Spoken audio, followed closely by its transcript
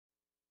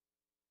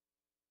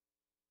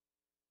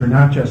They're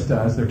not just,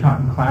 as they're taught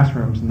in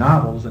classrooms,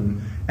 novels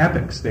and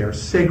epics. They are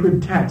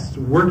sacred texts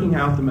working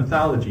out the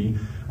mythology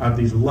of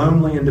these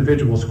lonely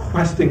individuals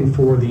questing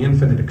for the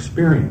infinite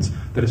experience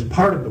that is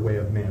part of the way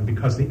of man,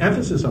 because the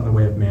emphasis on the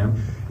way of man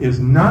is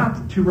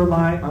not to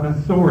rely on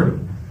authority.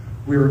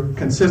 We're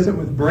consistent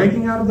with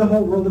breaking out of the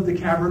whole world of the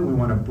cavern. We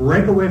want to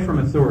break away from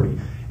authority.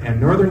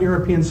 And Northern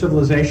European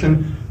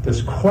civilization,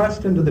 this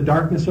quest into the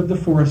darkness of the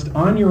forest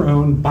on your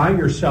own, by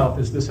yourself,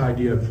 is this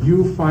idea of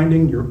you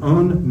finding your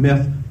own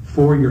myth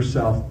for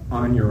yourself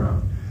on your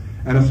own.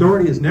 And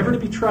authority is never to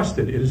be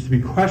trusted. It is to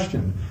be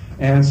questioned.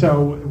 And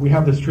so we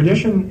have this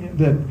tradition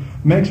that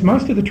makes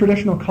most of the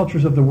traditional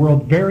cultures of the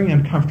world very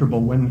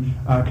uncomfortable when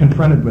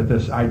confronted with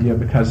this idea,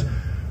 because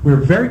we're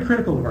very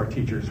critical of our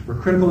teachers. We're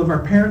critical of our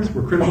parents.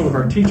 We're critical of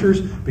our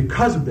teachers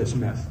because of this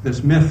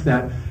myth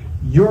that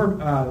your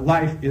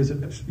life is,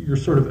 you're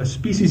sort of a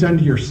species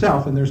unto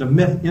yourself, and there's a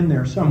myth in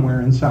there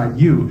somewhere inside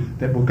you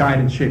that will guide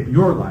and shape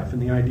your life.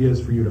 And the idea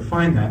is for you to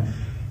find that.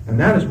 And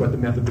that is what the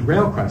myth of the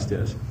Grail Quest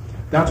is.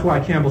 That's why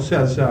Campbell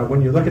says,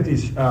 when you look at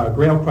these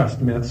Grail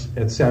Quest myths,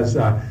 it says,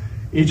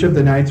 each of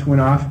the knights went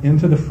off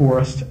into the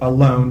forest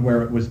alone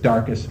where it was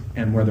darkest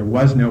and where there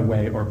was no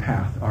way or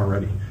path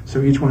already.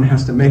 So each one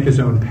has to make his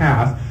own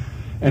path.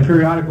 And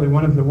periodically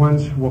one of the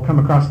ones will come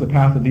across the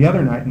path of the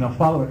other knight, and they'll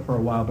follow it for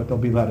a while, but they'll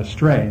be led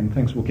astray, and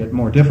things will get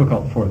more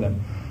difficult for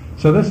them.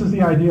 So this is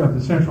the idea of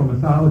the central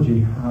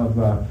mythology of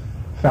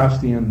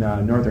Faustian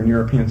Northern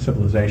European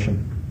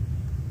civilization.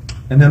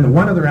 And then the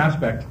one other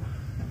aspect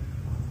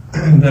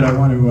that I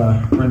want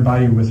to run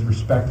by you with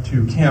respect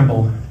to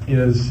Campbell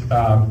is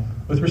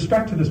with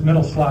respect to this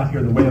middle slot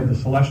here, the way of the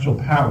celestial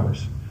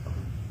powers.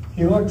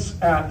 He looks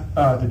at,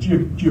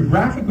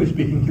 geographically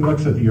speaking, he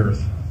looks at the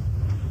earth.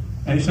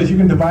 And he says you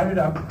can divide it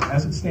up,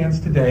 as it stands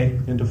today,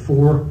 into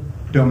 4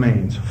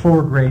 domains,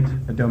 4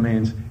 great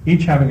domains,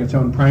 each having its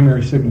own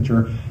primary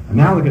signature,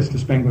 analogous to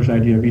Spengler's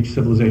idea of each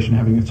civilization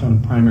having its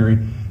own primary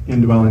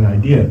indwelling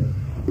idea.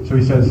 So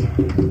he says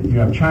you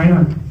have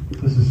China.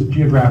 This is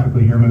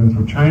geographically here, moving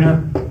from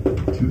China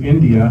to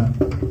India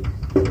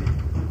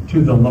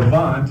to the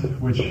Levant,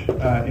 which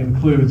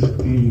includes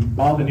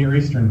all the Near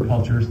Eastern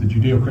cultures, the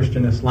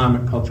Judeo-Christian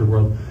Islamic culture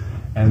world,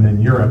 and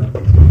then Europe.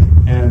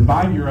 And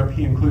by Europe,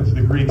 he includes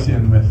the Greeks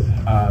in with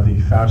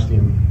the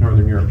Faustian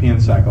Northern European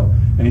cycle.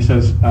 And he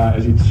says,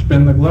 as you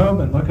spin the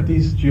globe and look at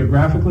these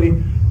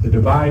geographically, the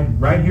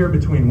divide right here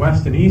between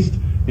West and East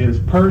is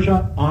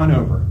Persia on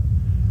over.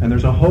 And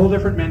there's a whole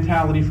different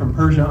mentality from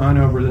Persia on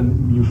over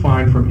than you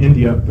find from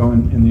India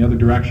going in the other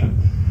direction.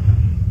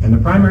 And the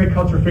primary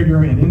culture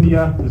figure in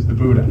India is the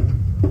Buddha,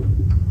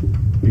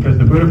 because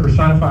the Buddha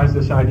personifies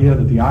this idea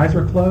that the eyes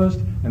are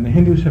closed, and the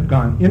Hindus have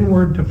gone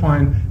inward to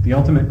find the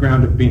ultimate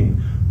ground of being.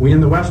 We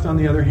in the West, on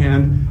the other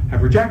hand,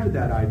 have rejected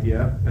that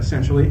idea,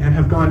 essentially, and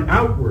have gone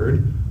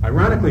outward,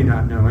 ironically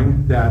not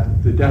knowing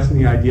that the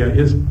destiny idea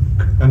is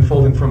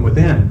unfolding from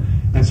within.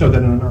 And so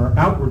that in our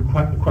outward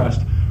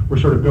quest, we're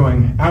sort of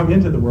going out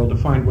into the world to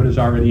find what is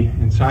already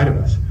inside of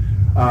us.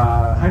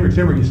 Heinrich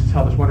Zimmer used to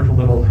tell this wonderful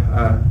little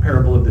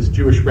parable of this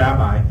Jewish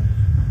rabbi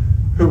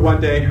who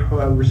one day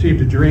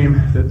received a dream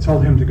that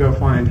told him to go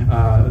find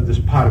this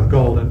pot of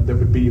gold that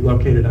would be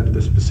located under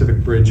the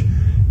specific bridge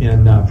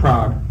in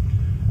Prague.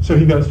 So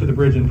he goes to the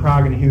bridge in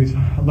Prague, and he's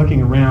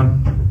looking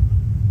around,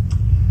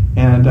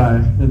 and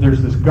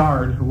there's this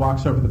guard who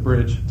walks over the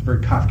bridge. It's a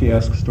very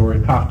Kafkaesque story.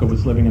 Kafka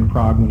was living in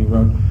Prague when he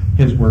wrote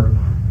his work.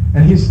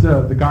 And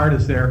the guard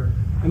is there,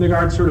 and the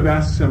guard sort of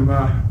asks him,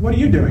 what are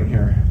you doing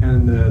here?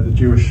 And the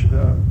Jewish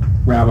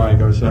rabbi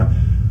goes, oh,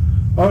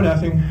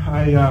 nothing.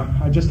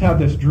 I just had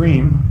this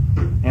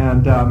dream,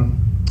 and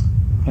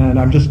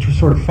I'm just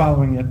sort of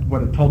following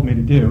what it told me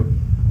to do.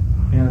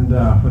 And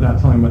without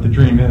telling him what the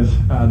dream is,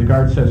 the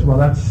guard says, well,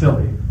 that's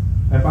silly.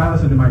 If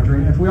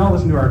we all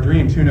listen to our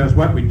dreams, who knows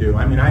what we do?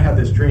 I mean, I had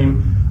this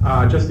dream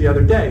just the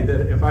other day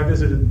that if I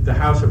visited the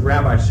house of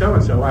Rabbi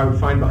so-and-so, I would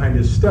find behind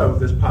his stove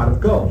this pot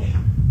of gold.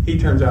 He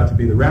turns out to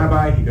be the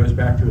rabbi. He goes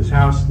back to his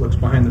house, looks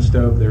behind the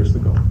stove, there's the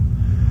gold.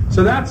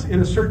 So that's,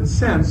 in a certain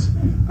sense,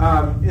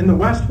 in the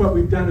West, what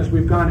we've done is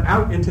we've gone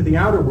out into the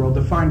outer world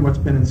to find what's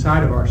been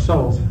inside of our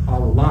souls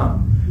all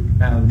along.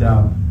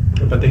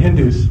 But the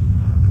Hindus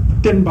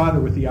didn't bother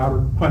with the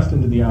outer quest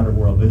into the outer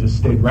world. They just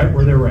stayed right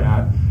where they were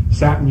at,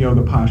 sat in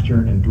yoga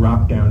posture, and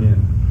dropped down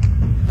in.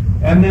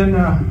 And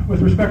then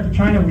with respect to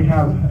China, we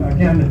have,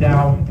 again, the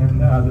Tao and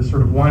the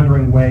sort of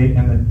wandering way,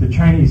 and the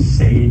Chinese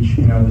sage,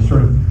 the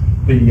sort of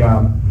the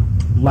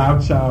Lao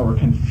Tzu or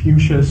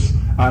Confucius.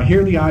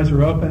 Here the eyes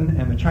are open,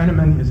 and the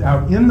Chinaman is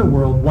out in the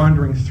world,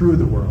 wandering through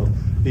the world.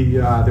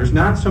 There's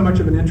not so much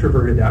of an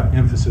introverted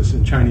emphasis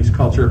in Chinese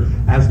culture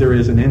as there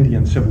is in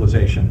Indian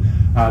civilization.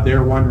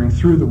 They're wandering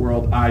through the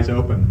world, eyes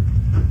open.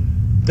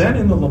 Then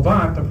in the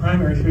Levant, the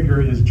primary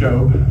figure is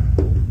Job.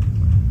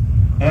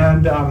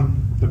 And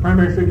the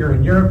primary figure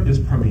in Europe is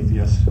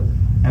Prometheus.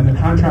 And the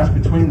contrast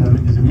between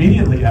them is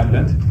immediately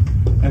evident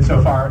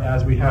insofar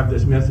as we have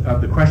this myth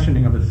of the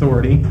questioning of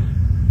authority,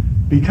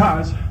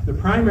 because the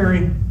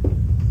primary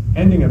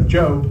ending of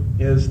Job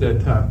is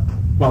that,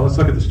 well, let's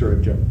look at the story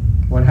of Job.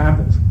 What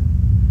happens?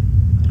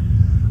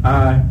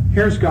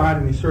 here's God,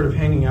 and he's sort of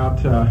hanging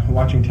out,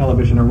 watching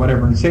television or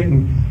whatever, and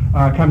Satan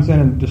comes in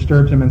and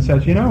disturbs him and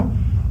says,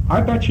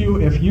 I bet you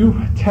if you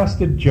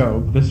tested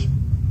Job, this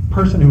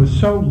person who was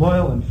so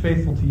loyal and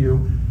faithful to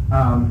you,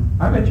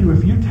 I bet you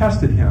if you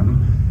tested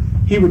him,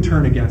 he would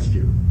turn against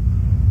you.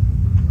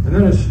 And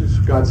then as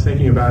God's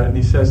thinking about it, and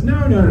he says,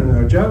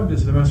 no, Job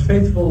is the most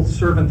faithful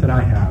servant that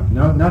I have.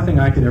 No, nothing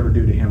I could ever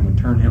do to him would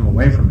turn him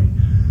away from me.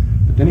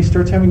 But then he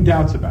starts having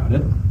doubts about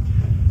it.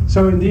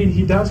 So indeed,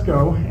 he does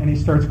go, and he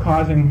starts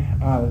causing,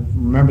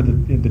 remember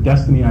the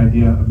destiny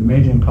idea of the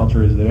Magian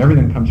culture is that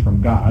everything comes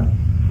from God.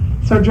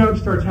 So Job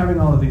starts having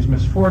all of these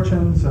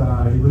misfortunes.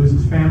 He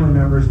loses family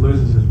members,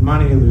 loses his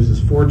money, loses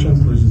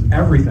fortunes, loses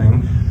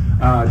everything.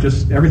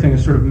 Just everything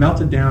is sort of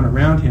melted down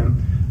around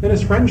him. Then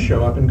his friends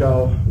show up and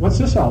go, what's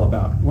this all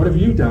about? What have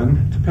you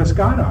done to piss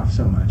God off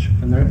so much?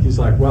 And he's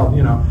like, well,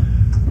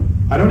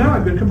 I don't know.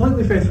 I've been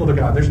completely faithful to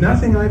God. There's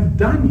nothing I've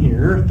done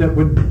here that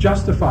would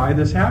justify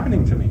this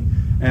happening to me,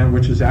 and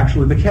which is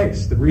actually the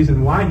case. The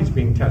reason why he's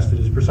being tested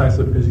is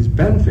precisely because he's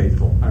been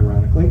faithful,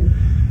 ironically.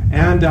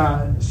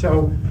 And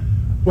so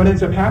what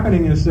ends up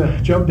happening is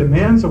Job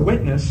demands a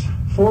witness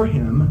for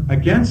him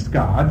against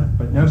God,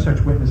 but no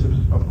such witness is,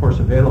 of course,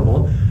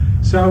 available.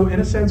 So, in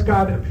a sense,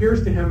 God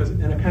appears to him as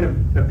in a kind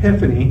of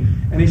epiphany,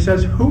 and he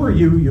says, who are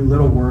you, you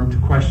little worm, to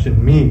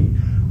question me?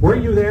 Were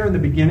you there in the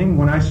beginning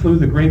when I slew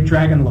the great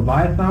dragon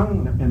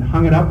Leviathan and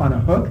hung it up on a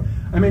hook?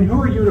 I mean,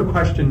 who are you to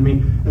question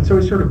me? And so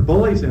he sort of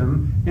bullies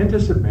him into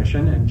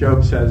submission, and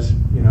Job says,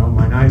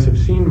 mine eyes have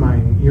seen,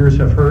 mine ears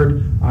have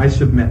heard, I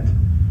submit.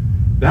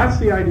 That's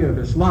the idea of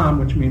Islam,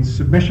 which means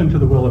submission to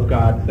the will of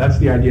God. That's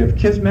the idea of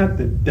Kismet,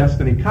 that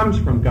destiny comes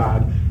from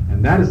God.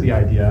 And that is the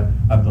idea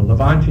of the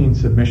Levantine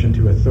submission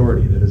to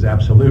authority that is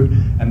absolute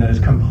and that is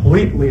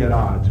completely at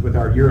odds with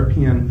our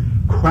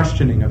European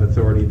questioning of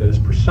authority that is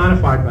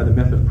personified by the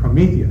myth of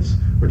Prometheus,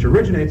 which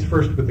originates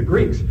first with the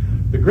Greeks.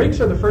 The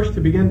Greeks are the first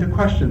to begin to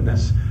question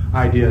this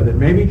idea that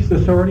maybe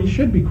authority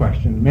should be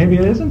questioned. Maybe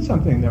it isn't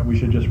something that we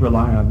should just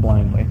rely on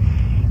blindly.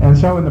 And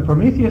so in the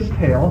Prometheus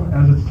tale,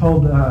 as it's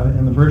told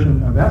in the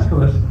version of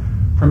Aeschylus,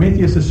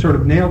 Prometheus is sort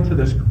of nailed to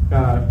this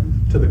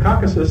to the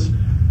Caucasus,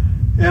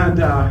 and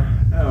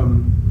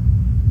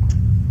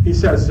he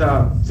says,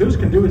 Zeus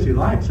can do as he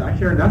likes. I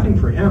care nothing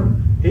for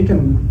him. He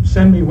can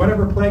send me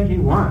whatever plague he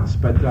wants,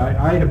 but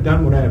I have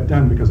done what I have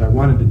done because I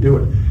wanted to do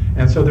it.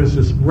 And so there's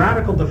this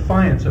radical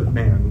defiance of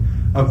man,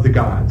 of the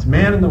gods.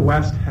 Man in the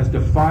West has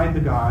defied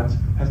the gods,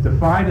 has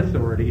defied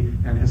authority,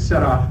 and has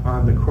set off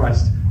on the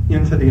quest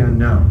into the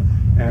unknown.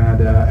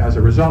 And as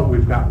a result,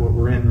 we've got what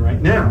we're in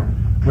right now,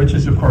 which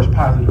is, of course,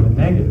 positive and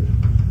negative.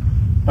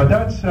 But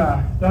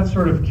that's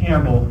sort of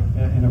Campbell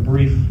in a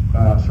brief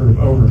sort of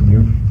overview,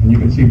 and you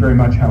can see very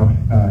much how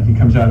he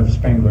comes out of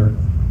Spengler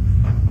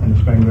and the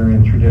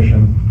Spenglerian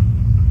tradition.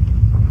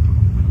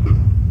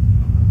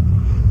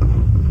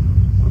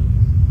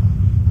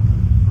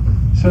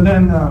 So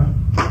then,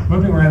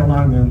 moving right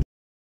along then.